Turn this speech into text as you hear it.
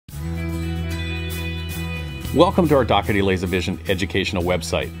Welcome to our Dougherty Laser Vision educational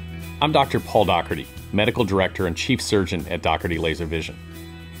website. I'm Dr. Paul Dougherty, Medical Director and Chief Surgeon at Dougherty Laser Vision.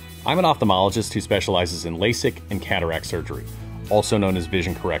 I'm an ophthalmologist who specializes in LASIK and cataract surgery, also known as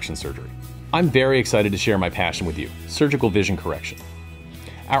vision correction surgery. I'm very excited to share my passion with you, surgical vision correction.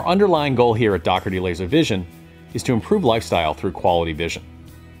 Our underlying goal here at Dougherty Laser Vision is to improve lifestyle through quality vision.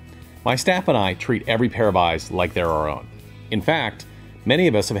 My staff and I treat every pair of eyes like they're our own. In fact, many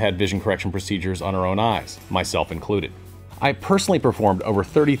of us have had vision correction procedures on our own eyes, myself included. I personally performed over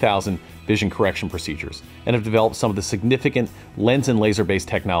 30,000 vision correction procedures and have developed some of the significant lens and laser-based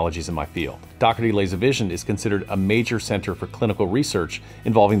technologies in my field. Dougherty Laser Vision is considered a major center for clinical research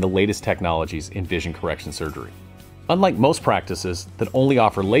involving the latest technologies in vision correction surgery. Unlike most practices that only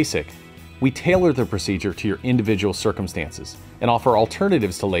offer LASIK, we tailor the procedure to your individual circumstances and offer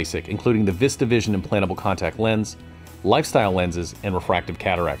alternatives to LASIK, including the VistaVision implantable contact lens, lifestyle lenses, and refractive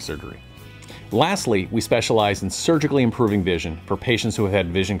cataract surgery. Lastly, we specialize in surgically improving vision for patients who have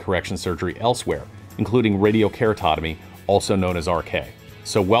had vision correction surgery elsewhere, including radiokeratotomy, also known as RK.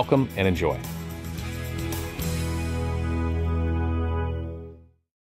 So welcome and enjoy.